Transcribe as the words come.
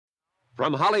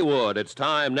From Hollywood, it's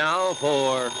time now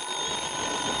for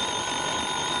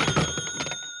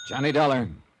Johnny Dollar.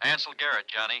 Ansel Garrett,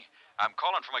 Johnny. I'm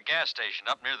calling from a gas station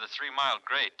up near the 3-mile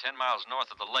grade, 10 miles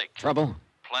north of the lake. Trouble?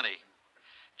 Plenty.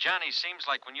 Johnny, seems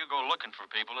like when you go looking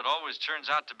for people, it always turns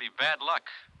out to be bad luck.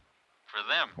 For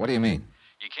them. What do you mean?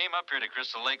 You came up here to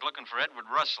Crystal Lake looking for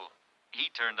Edward Russell. He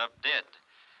turned up dead.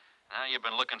 Now you've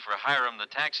been looking for Hiram, the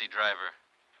taxi driver.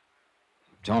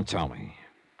 Don't tell me.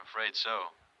 Afraid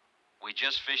so. We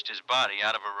just fished his body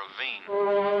out of a ravine.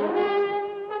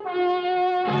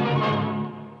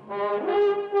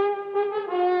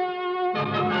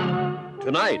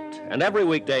 Tonight and every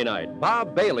weekday night,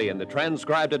 Bob Bailey in the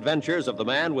transcribed adventures of the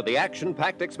man with the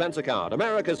action-packed expense account,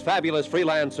 America's fabulous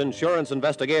freelance insurance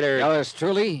investigator. Yours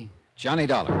truly, Johnny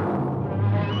Dollar.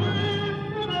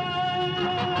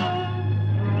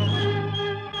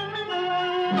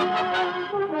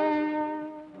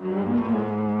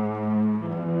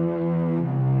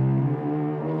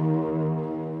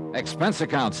 Expense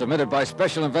account submitted by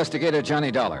Special Investigator Johnny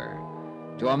Dollar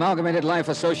to Amalgamated Life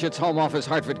Associates, Home Office,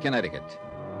 Hartford, Connecticut.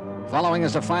 Following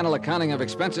is a final accounting of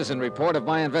expenses and report of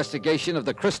my investigation of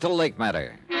the Crystal Lake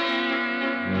matter.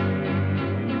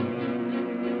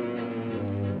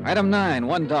 Item 9,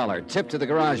 $1. Tip to the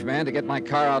garage man to get my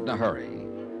car out in a hurry.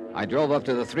 I drove up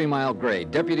to the 3-mile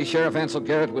grade. Deputy Sheriff Ansel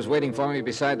Garrett was waiting for me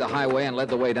beside the highway and led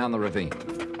the way down the ravine.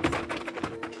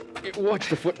 Watch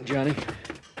the footing, Johnny.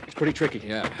 It's pretty tricky.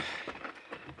 Yeah.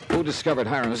 Who discovered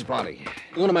Hiram's body?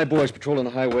 One of my boys patrolling the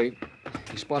highway.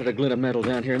 He spotted a glint of metal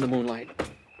down here in the moonlight.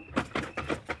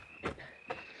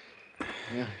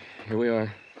 Yeah, here we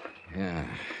are. Yeah.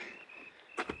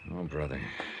 Oh, brother.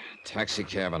 Taxi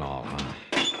cab and all, huh?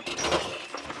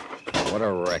 What a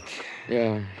wreck.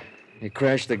 Yeah, he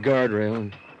crashed the guardrail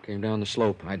and came down the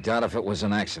slope. I doubt if it was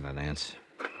an accident, Ance.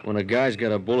 When a guy's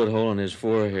got a bullet hole in his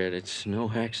forehead, it's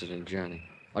no accident, Johnny.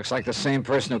 Looks like the same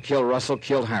person who killed Russell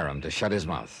killed Hiram to shut his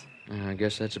mouth. I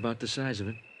guess that's about the size of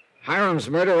it. Hiram's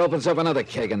murder opens up another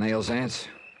keg of nails, Ance.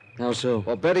 How so?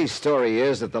 Well, Betty's story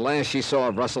is that the last she saw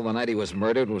of Russell the night he was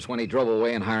murdered was when he drove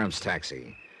away in Hiram's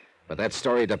taxi. But that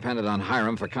story depended on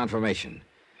Hiram for confirmation.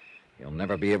 You'll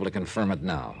never be able to confirm it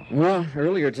now. Well,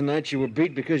 earlier tonight you were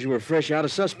beat because you were fresh out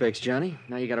of suspects, Johnny.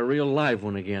 Now you got a real live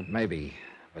one again. Maybe,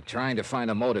 but trying to find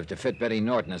a motive to fit Betty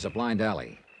Norton is a blind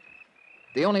alley.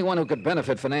 The only one who could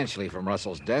benefit financially from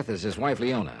Russell's death is his wife,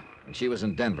 Leona, and she was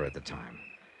in Denver at the time.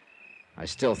 I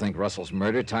still think Russell's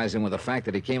murder ties in with the fact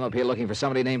that he came up here looking for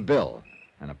somebody named Bill,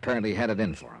 and apparently had it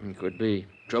in for him. Could be.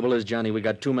 Trouble is, Johnny, we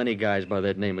got too many guys by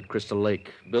that name at Crystal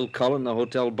Lake. Bill Cullen, the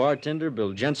hotel bartender,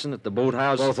 Bill Jensen at the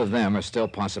boathouse. Both of them are still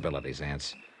possibilities,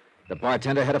 Ance. The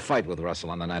bartender had a fight with Russell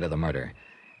on the night of the murder,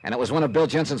 and it was one of Bill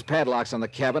Jensen's padlocks on the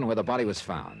cabin where the body was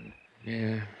found.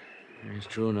 Yeah, it's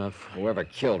true enough. Whoever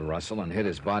killed Russell and hid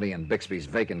his body in Bixby's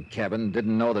vacant cabin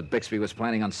didn't know that Bixby was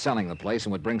planning on selling the place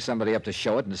and would bring somebody up to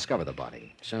show it and discover the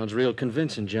body. Sounds real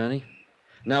convincing, Johnny.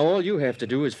 Now all you have to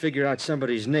do is figure out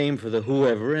somebody's name for the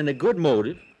whoever and a good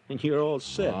motive, and you're all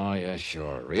set. Oh, yeah,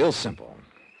 sure. Real simple.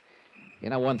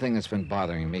 You know, one thing that's been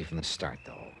bothering me from the start,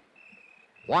 though.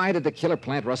 Why did the killer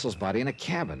plant Russell's body in a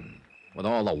cabin? With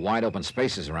all the wide open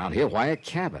spaces around here, why a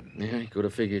cabin? Yeah, he could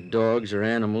have figured dogs or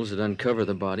animals would uncover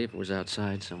the body if it was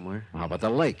outside somewhere. How about the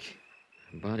lake?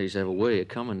 Bodies have a way of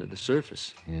coming to the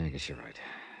surface. Yeah, I guess you're right.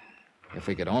 If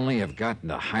we could only have gotten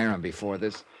to Hiram before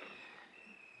this.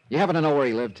 You happen to know where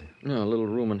he lived? No, a little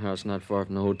rooming house not far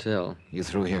from the hotel. You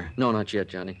through here? No, not yet,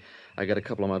 Johnny. I got a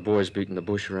couple of my boys beating the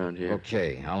bush around here.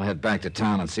 Okay, I'll head back to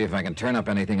town and see if I can turn up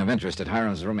anything of interest at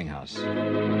Hiram's rooming house.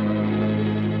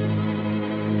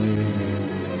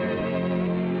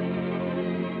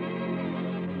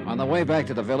 On the way back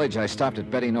to the village, I stopped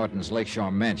at Betty Norton's Lakeshore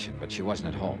mansion, but she wasn't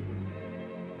at home.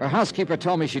 Her housekeeper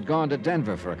told me she'd gone to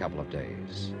Denver for a couple of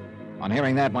days. On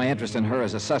hearing that, my interest in her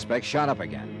as a suspect shot up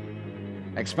again.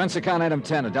 Expense account item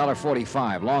 10,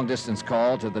 $1.45, long-distance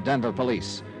call to the Denver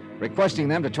police, requesting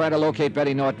them to try to locate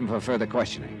Betty Norton for further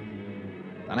questioning.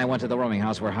 Then I went to the rooming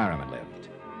house where Hiram had lived.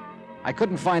 I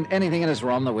couldn't find anything in his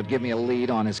room that would give me a lead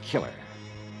on his killer.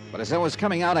 But as I was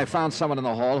coming out, I found someone in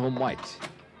the hall who might.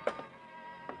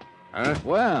 Huh?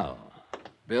 Well,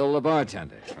 Bill the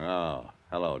bartender. Oh,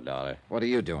 hello, Dollar. What are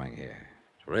you doing here?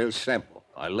 It's real simple.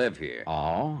 I live here.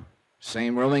 Oh?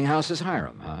 Same rooming house as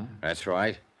Hiram, huh? That's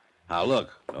right. Now, look,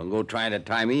 don't go trying to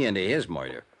tie me into his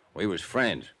murder. We was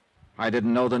friends. I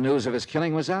didn't know the news of his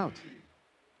killing was out.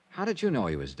 How did you know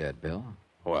he was dead, Bill?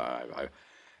 Well,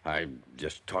 I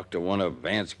just talked to one of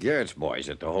Vance Garrett's boys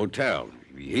at the hotel.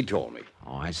 He told me.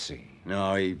 Oh, I see.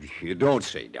 No, you don't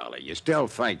say, Dolly. You still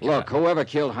think... Look, whoever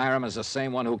killed Hiram is the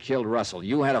same one who killed Russell.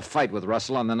 You had a fight with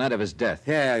Russell on the night of his death.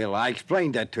 Yeah, well, I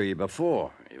explained that to you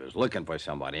before. He was looking for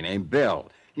somebody named Bill.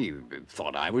 He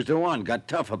thought I was the one, got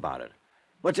tough about it.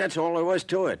 But that's all there was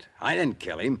to it. I didn't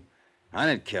kill him. I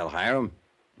didn't kill Hiram.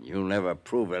 You'll never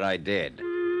prove it I did.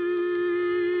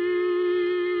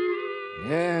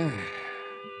 Yeah,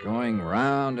 going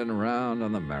round and round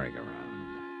on the merry-go-round.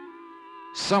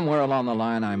 Somewhere along the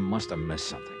line, I must have missed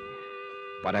something.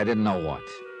 But I didn't know what.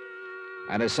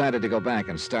 I decided to go back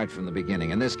and start from the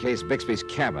beginning. In this case, Bixby's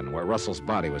cabin, where Russell's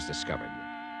body was discovered.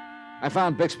 I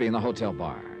found Bixby in the hotel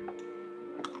bar.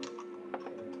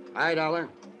 Hi, Dollar.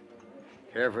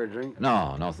 Care for a drink?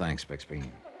 No thanks, Bixby.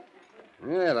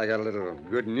 Well, I got a little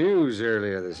good news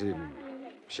earlier this evening.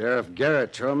 Sheriff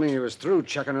Garrett told me he was through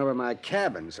checking over my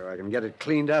cabin so I can get it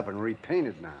cleaned up and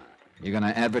repainted now. You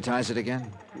gonna advertise it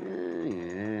again?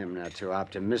 Yeah, I'm not too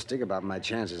optimistic about my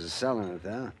chances of selling it,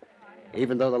 though.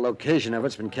 Even though the location of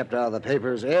it's been kept out of the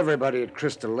papers, everybody at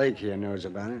Crystal Lake here knows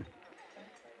about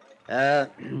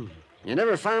it. You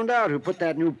never found out who put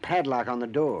that new padlock on the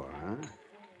door, huh?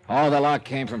 Oh, the lock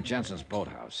came from Jensen's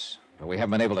boathouse. But we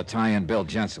haven't been able to tie in Bill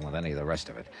Jensen with any of the rest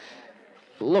of it.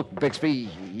 Look, Bixby,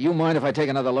 you mind if I take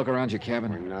another look around your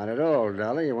cabin? Not at all,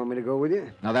 Dolly. You want me to go with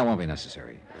you? No, that won't be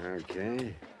necessary.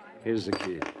 Okay. Here's the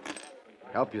key.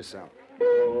 Help yourself.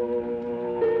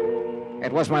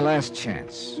 It was my last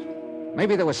chance.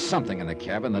 Maybe there was something in the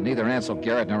cabin that neither Ansel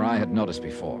Garrett nor I had noticed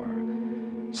before.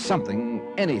 Something,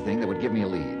 anything that would give me a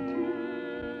lead.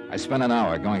 I spent an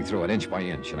hour going through it inch by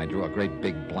inch, and I drew a great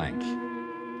big blank.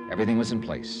 Everything was in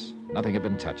place. Nothing had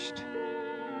been touched.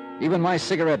 Even my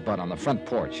cigarette butt on the front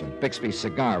porch and Bixby's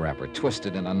cigar wrapper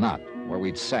twisted in a knot where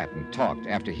we'd sat and talked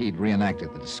after he'd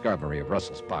reenacted the discovery of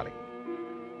Russell's body.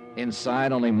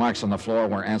 Inside, only marks on the floor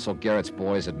where Ansel Garrett's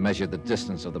boys had measured the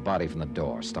distance of the body from the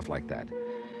door, stuff like that.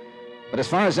 But as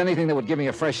far as anything that would give me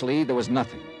a fresh lead, there was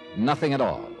nothing. Nothing at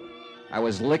all. I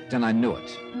was licked and I knew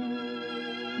it.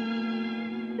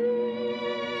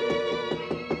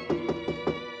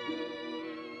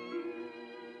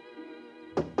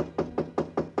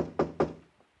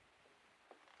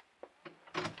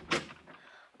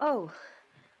 Oh,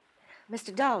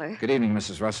 Mr. Dollar. Good evening,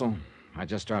 Mrs. Russell. I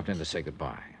just dropped in to say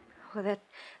goodbye. Well, that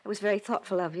was very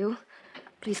thoughtful of you.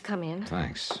 Please come in.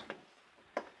 Thanks.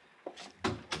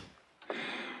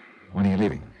 When are you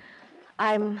leaving?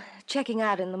 I'm checking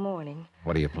out in the morning.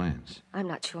 What are your plans? I'm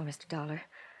not sure, Mr. Dollar.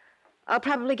 I'll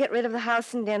probably get rid of the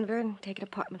house in Denver and take an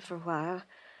apartment for a while.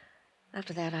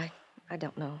 After that, I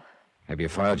don't know. Have you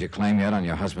filed your claim yet on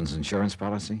your husband's insurance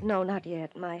policy? No, not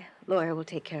yet. My lawyer will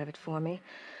take care of it for me.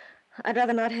 I'd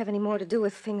rather not have any more to do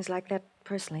with things like that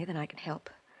personally than I can help.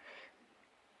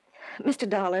 Mr.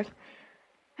 Dollar,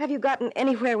 have you gotten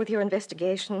anywhere with your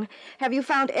investigation? Have you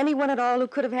found anyone at all who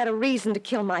could have had a reason to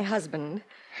kill my husband?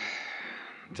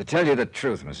 To tell you the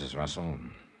truth, Mrs. Russell,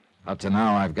 up to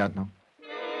now I've got no...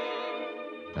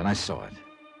 Then I saw it.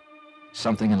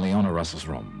 Something in Leona Russell's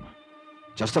room.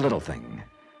 Just a little thing.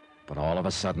 But all of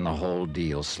a sudden, the whole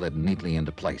deal slid neatly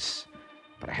into place.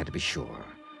 But I had to be sure.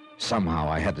 Somehow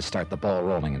I had to start the ball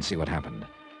rolling and see what happened.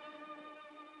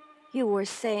 You were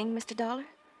saying, Mr. Dollar?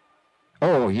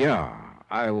 Oh, yeah.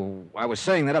 I was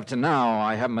saying that up to now,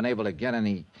 I haven't been able to get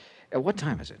any... what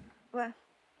time is it? Well,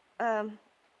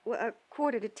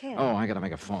 10:15. Oh, I gotta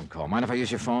make a phone call. Mind if I use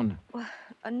your phone? Well,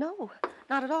 no,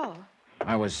 not at all.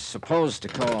 I was supposed to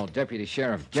call Deputy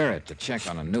Sheriff Garrett to check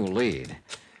on a new lead.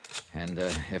 And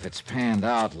if it's panned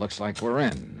out, looks like we're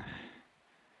in.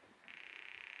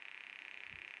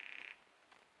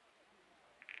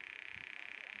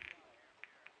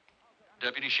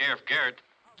 Deputy Sheriff Garrett.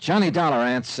 Johnny Dollar,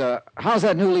 Ants, how's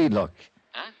that new lead look?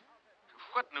 Huh?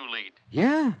 What new lead?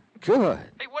 Yeah, good.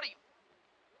 Hey, what are you...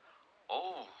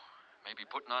 Oh, maybe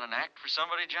putting on an act for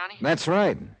somebody, Johnny? That's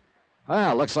right.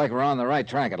 Well, looks like we're on the right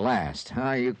track at last.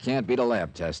 You can't beat a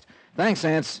lab test. Thanks,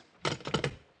 Ants.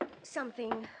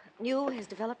 Something new has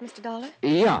developed, Mr. Dollar?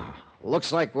 Yeah,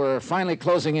 looks like we're finally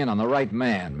closing in on the right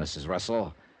man, Mrs.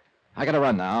 Russell. I gotta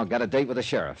run now. Got a date with the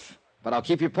sheriff. But I'll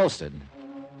keep you posted.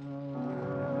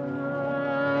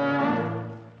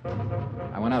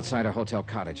 I went outside her hotel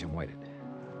cottage and waited.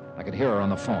 I could hear her on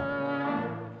the phone.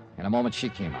 In a moment, she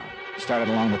came out, started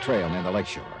along the trail near the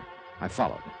lakeshore. I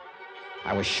followed.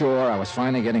 I was sure I was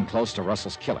finally getting close to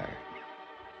Russell's killer.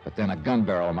 But then a gun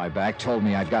barrel on my back told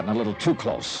me I'd gotten a little too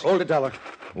close. Hold it, Dollar.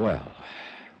 Well,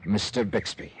 Mr.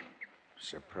 Bixby.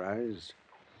 Surprised?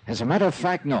 As a matter of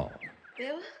fact, no.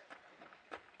 Bill?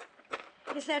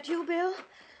 Is that you, Bill?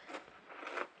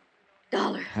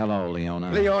 Dollar. Hello,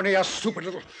 Leona. Leona, you stupid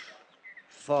little...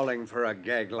 Falling for a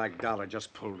gag like Dollar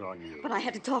just pulled on you. But I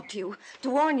had to talk to you, to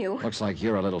warn you. Looks like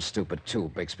you're a little stupid,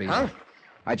 too, Bixby. Huh?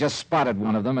 I just spotted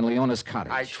one of them in Leona's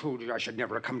cottage. I told you I should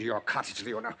never have come to your cottage,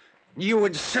 Leona. You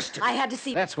insisted. I had to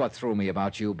see... That's what threw me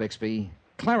about you, Bixby.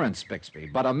 Clarence Bixby,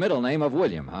 but a middle name of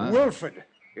William, huh? Wilfred,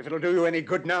 if it'll do you any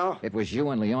good now. It was you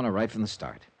and Leona right from the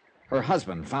start. Her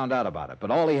husband found out about it,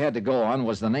 but all he had to go on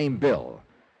was the name Bill.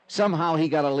 Somehow he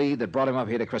got a lead that brought him up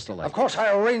here to Crystal Lake. Of course,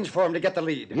 I arranged for him to get the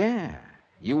lead. Yeah.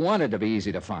 You wanted to be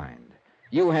easy to find.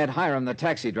 You had Hiram, the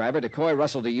taxi driver, decoy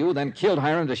Russell to you, then killed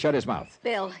Hiram to shut his mouth.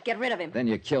 Bill, get rid of him. Then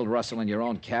you killed Russell in your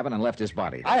own cabin and left his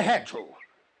body. I had to.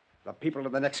 The people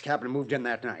in the next cabin moved in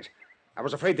that night. I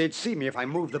was afraid they'd see me if I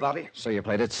moved the body. So you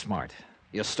played it smart.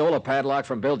 You stole a padlock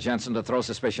from Bill Jensen to throw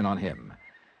suspicion on him.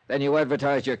 Then you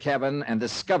advertised your cabin and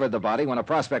discovered the body when a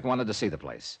prospect wanted to see the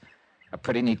place. A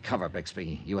pretty neat cover,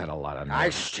 Bixby. You had a lot of nerve. I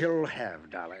still have,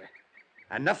 Dolly.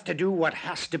 Enough to do what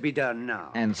has to be done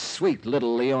now. And sweet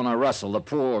little Leona Russell, the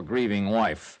poor, grieving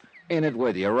wife, in it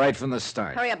with you right from the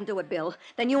start. Hurry up and do it, Bill.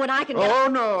 Then you and I can get... Oh,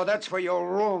 no, that's where you're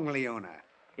wrong, Leona.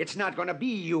 It's not going to be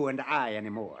you and I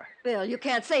anymore. Bill, you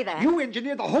can't say that. You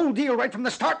engineered the whole deal right from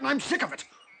the start, and I'm sick of it.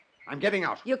 I'm getting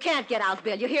out. You can't get out,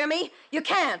 Bill. You hear me? You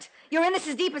can't. You're in this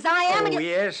as deep as I am, and you...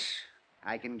 Yes.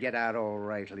 I can get out all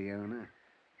right, Leona.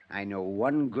 I know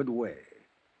one good way.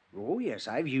 Oh, yes,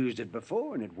 I've used it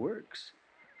before, and it works.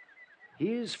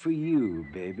 Here's for you,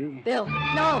 baby. Bill,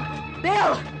 no!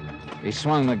 Bill! He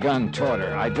swung the gun toward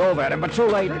her. I drove at him, but too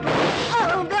late.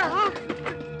 Oh, Bill!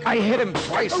 I hit him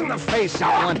twice in the face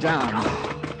and he went down.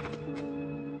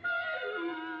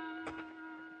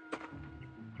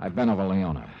 I've been over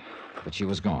Leona, but she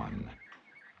was gone.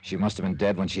 She must have been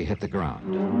dead when she hit the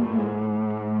ground.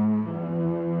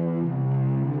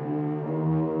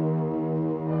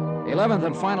 11th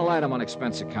and final item on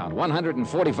expense account,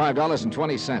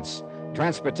 $145.20.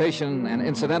 Transportation and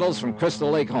incidentals from Crystal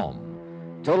Lake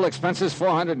home. Total expenses,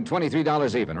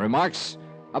 $423 even. Remarks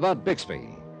about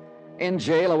Bixby. In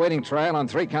jail awaiting trial on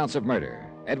 3 counts of murder.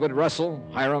 Edward Russell,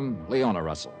 Hiram, Leona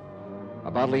Russell.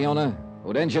 About Leona,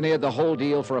 who'd engineered the whole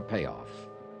deal for a payoff.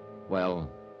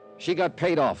 Well, she got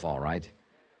paid off, all right.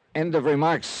 End of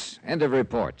remarks, end of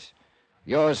report.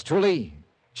 Yours truly,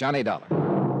 Johnny Dollar.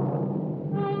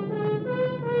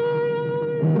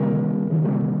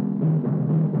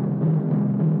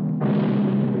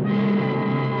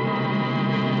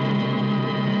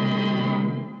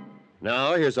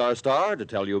 Now, here's our star to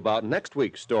tell you about next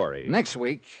week's story. Next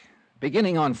week,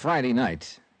 beginning on Friday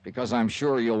night, because I'm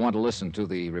sure you'll want to listen to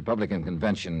the Republican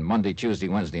convention Monday, Tuesday,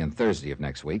 Wednesday, and Thursday of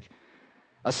next week,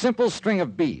 a simple string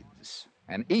of beads,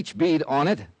 and each bead on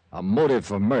it, a motive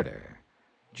for murder.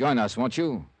 Join us, won't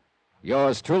you?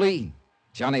 Yours truly,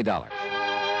 Johnny Dollar.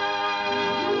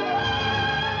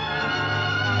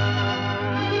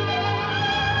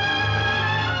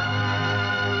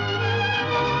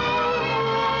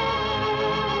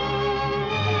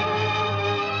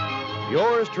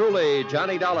 Yours truly,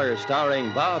 Johnny Dollar,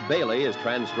 starring Bob Bailey, is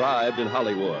transcribed in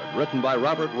Hollywood. Written by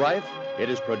Robert Reif, it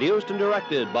is produced and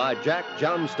directed by Jack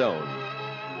Johnstone.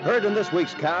 Heard in this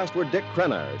week's cast were Dick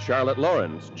Crenna, Charlotte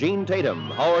Lawrence, Gene Tatum,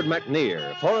 Howard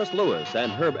McNear, Forrest Lewis,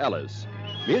 and Herb Ellis.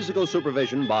 Musical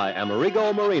supervision by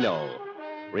Amerigo Marino.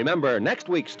 Remember, next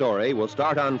week's story will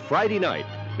start on Friday night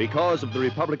because of the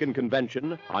Republican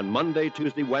convention on Monday,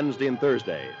 Tuesday, Wednesday, and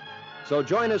Thursday. So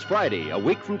join us Friday, a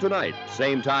week from tonight,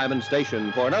 same time and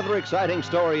station, for another exciting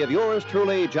story of yours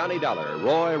truly, Johnny Dollar.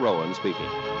 Roy Rowan speaking.